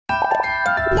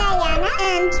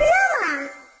and Roma.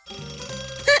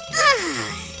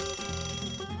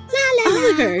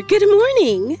 Oliver, good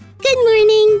morning. Good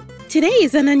morning. Today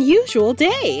is an unusual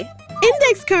day.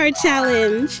 Index card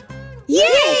challenge.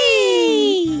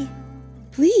 Yay!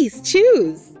 Please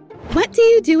choose. What do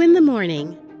you do in the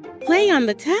morning? Play on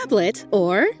the tablet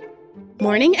or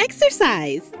morning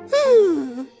exercise?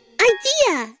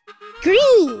 Idea.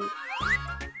 Green.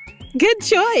 Good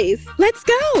choice. Let's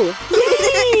go.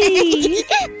 Yay!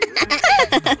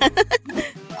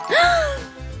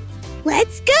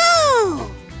 Let's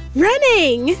go.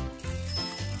 Running.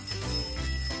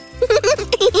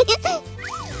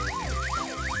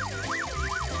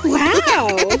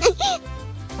 Wow.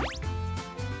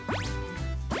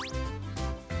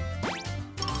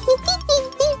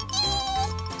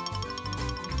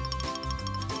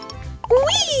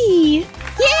 Whee!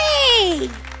 Yay!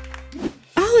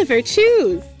 Oliver,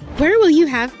 choose. Where will you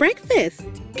have breakfast?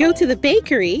 Go to the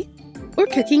bakery or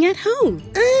cooking at home?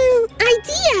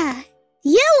 Idea.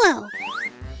 Yellow.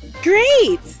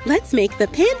 Great! Let's make the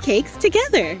pancakes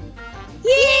together.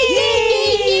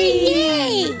 Yay!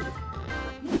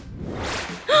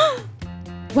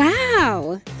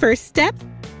 Wow! First step,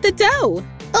 the dough.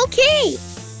 Okay.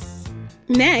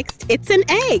 Next, it's an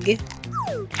egg.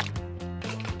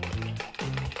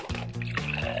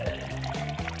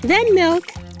 Then milk.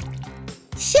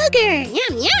 Sugar.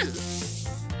 Yum, yum.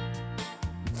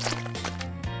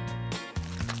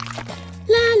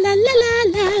 La la la la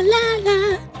la la la.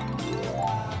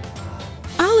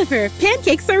 Oliver,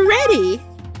 pancakes are ready.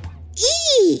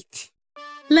 Eat.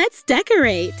 Let's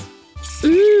decorate.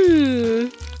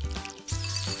 Mmm.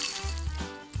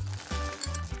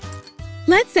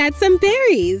 Let's add some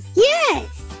berries. Yes.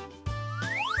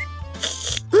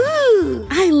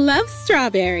 I love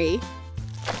strawberry.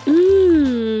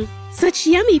 Such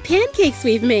yummy pancakes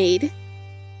we've made.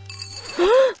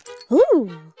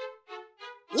 Ooh.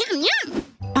 Yum, yum.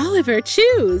 Oliver,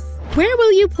 choose. Where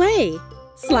will you play?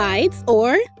 Slides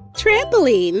or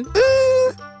trampoline?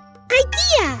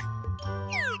 Idea.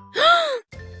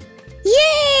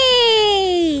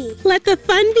 Yay! Let the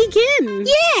fun begin.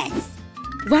 Yes.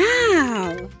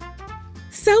 Wow!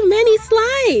 So many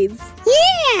slides.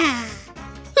 Yeah.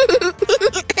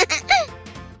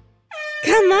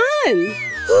 Come on.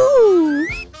 Ooh.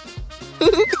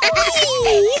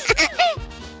 Whee!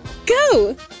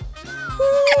 Go.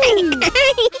 Ooh.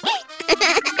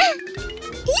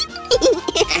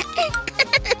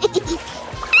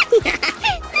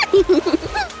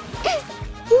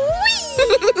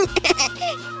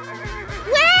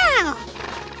 Wow!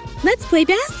 Let's play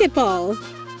basketball.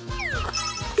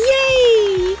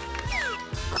 Yay!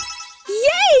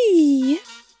 Yay!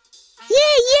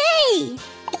 Yay, yay!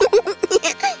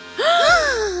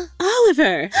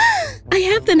 Oliver, I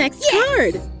have the next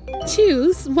card.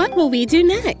 Choose what will we do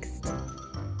next?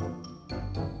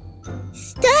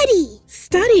 Study.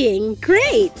 Studying,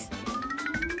 great!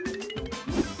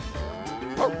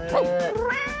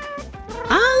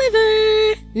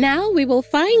 Oliver! Now we will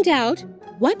find out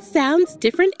what sounds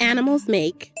different animals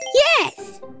make.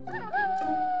 Yes.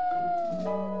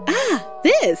 Ah,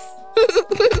 this!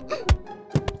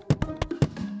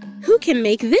 Who can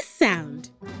make this sound?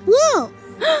 Wolf.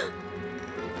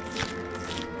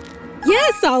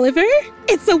 Yes, Oliver!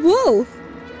 It's a wolf!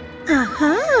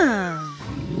 Uh-huh. Ah!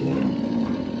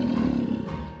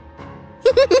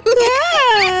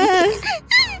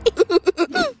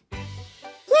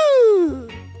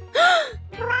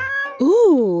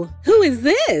 Ooh, who is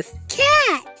this?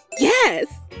 Cat. Yes!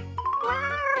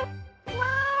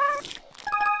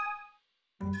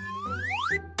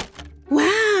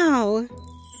 Wow!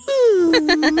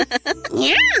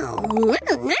 Meow.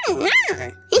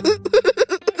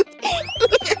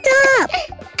 Stop.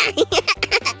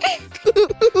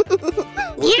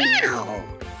 Meow.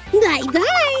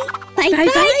 Bye-bye.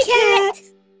 Bye-bye, cat.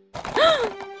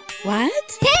 What?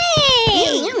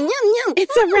 Hey. Yum, yum, yum.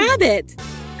 It's a rabbit!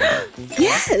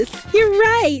 Yes, you're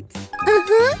right!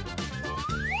 Uh-huh.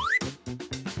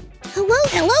 Hello,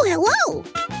 hello, hello.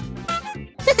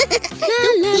 La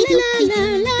la la la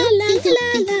la la la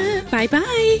la.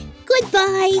 Bye-bye!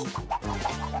 Goodbye.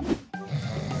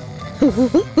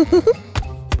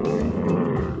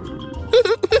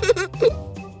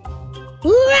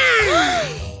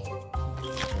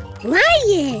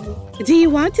 Lion. Do you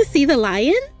want to see the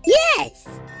lion? Yes.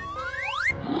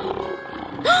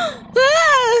 Ah!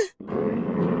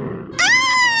 Ah!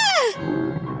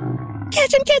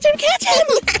 Catch him, catch him, catch him!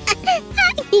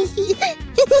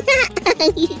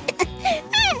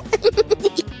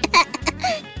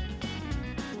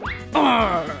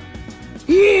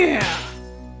 Yeah!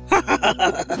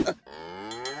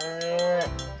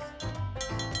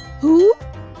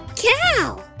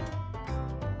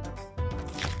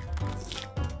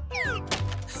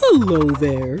 Hello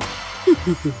there.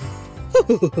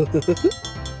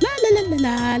 La la la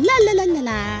la la la la la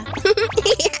la.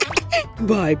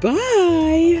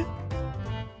 Bye-bye.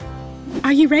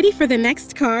 Are you ready for the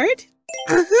next card?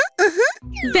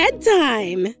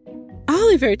 Bedtime.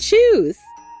 Oliver, choose.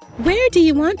 Where do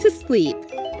you want to sleep?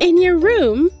 In your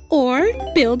room or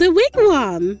build a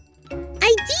wigwam?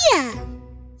 Idea!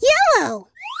 Yellow!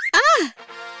 Ah!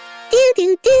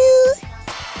 Do-do-do!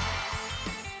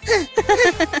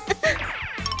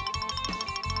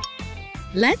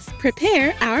 Let's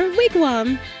prepare our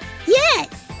wigwam. Yes!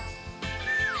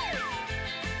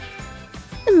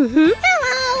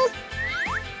 Hello!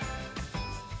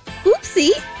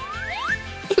 Oopsie!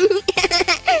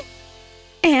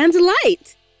 And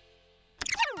light.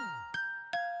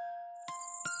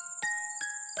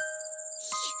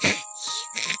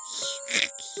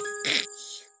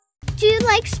 Do you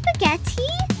like spaghetti?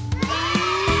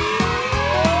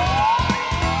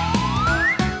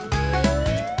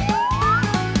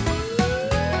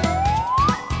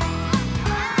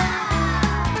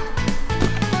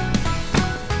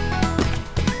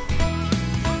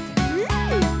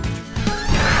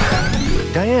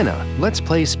 Diana, let's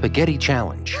play Spaghetti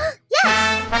Challenge.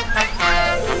 Yes!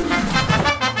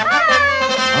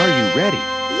 Are you ready?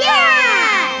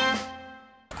 Yeah!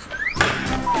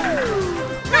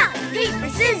 Rock, paper,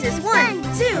 scissors, 1,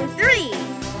 2, 3.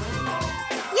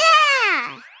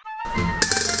 Yeah!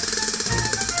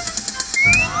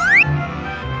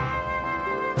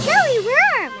 Chili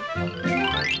worm!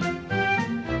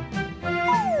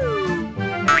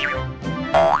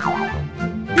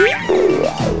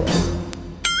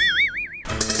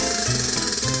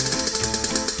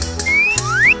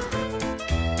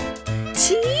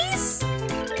 Cheese?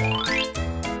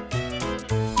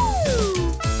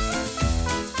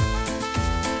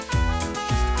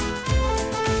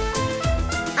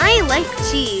 I like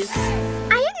cheese. I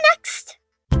am next.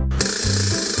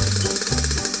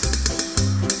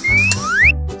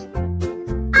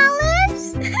 Olives?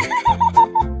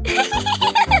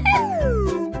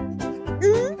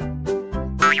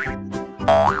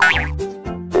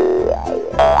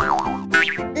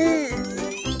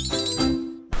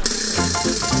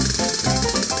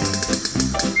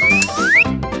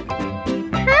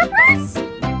 Peppers?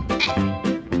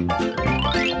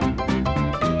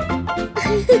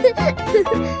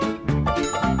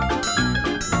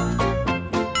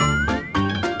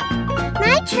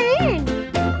 My turn.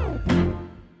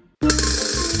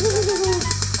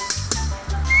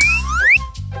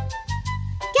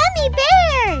 Gummy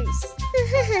bears.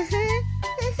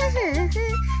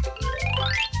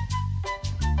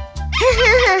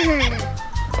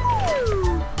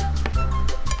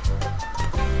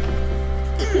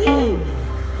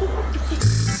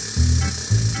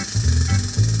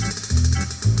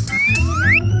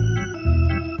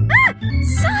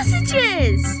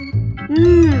 Sausages!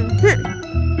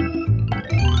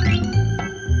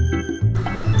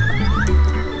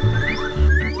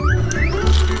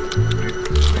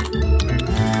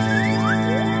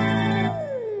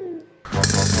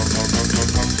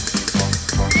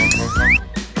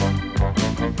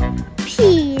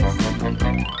 Peas.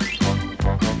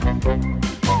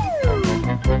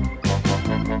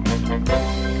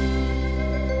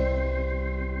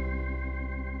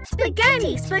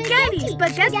 Spaghetti, spaghetti,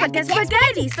 spaghetti,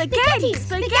 spaghetti, spaghetti,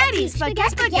 spaghetti, spaghetti,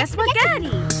 spaghetti,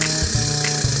 spaghetti.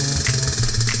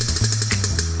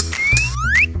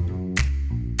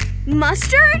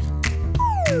 Mustard?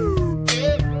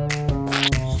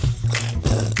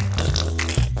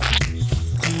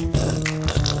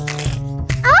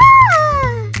 Ah!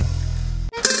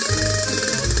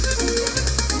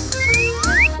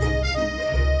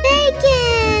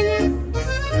 Bacon.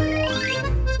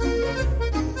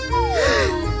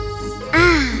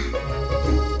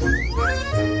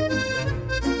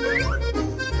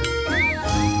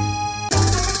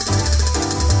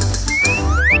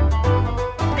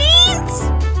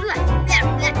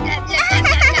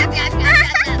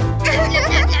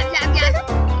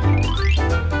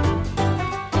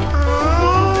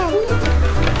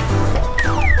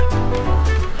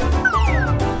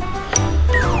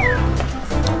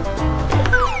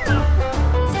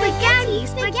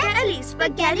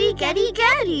 Spaghetti, getty,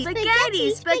 getty.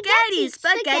 Spaghetti, spaghetti,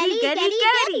 spaghetti, getty,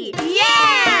 getty.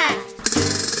 Yeah!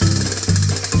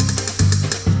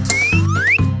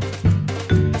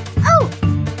 Oh,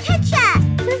 ketchup.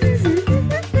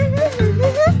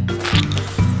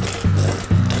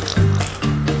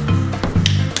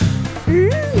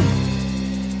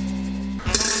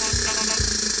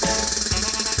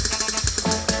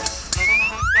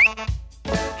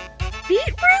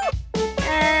 Beetroot?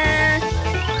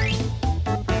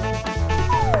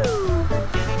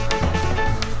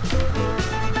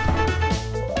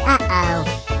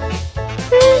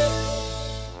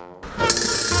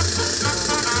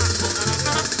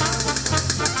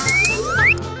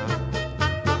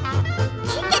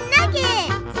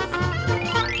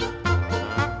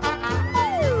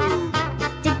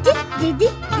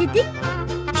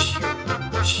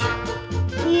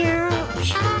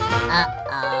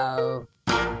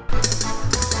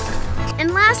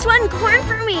 One corn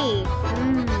for me.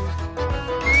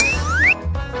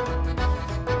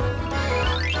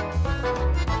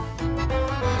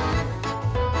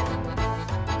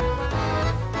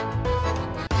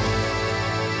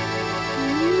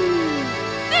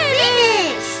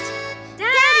 Finished!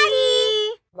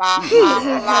 Daddy! Try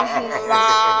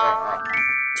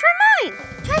mine!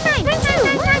 Try mine! Mine too!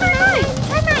 Try mine!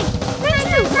 Try mine! Mine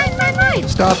too! Mine!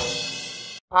 Stop.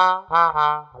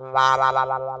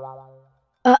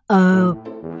 Uh-oh.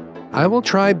 I will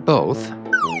try both.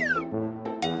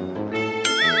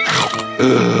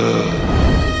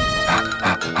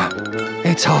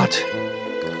 It's hot.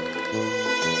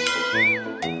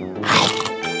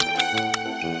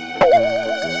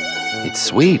 It's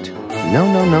sweet.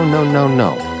 No, no, no, no, no,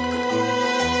 no.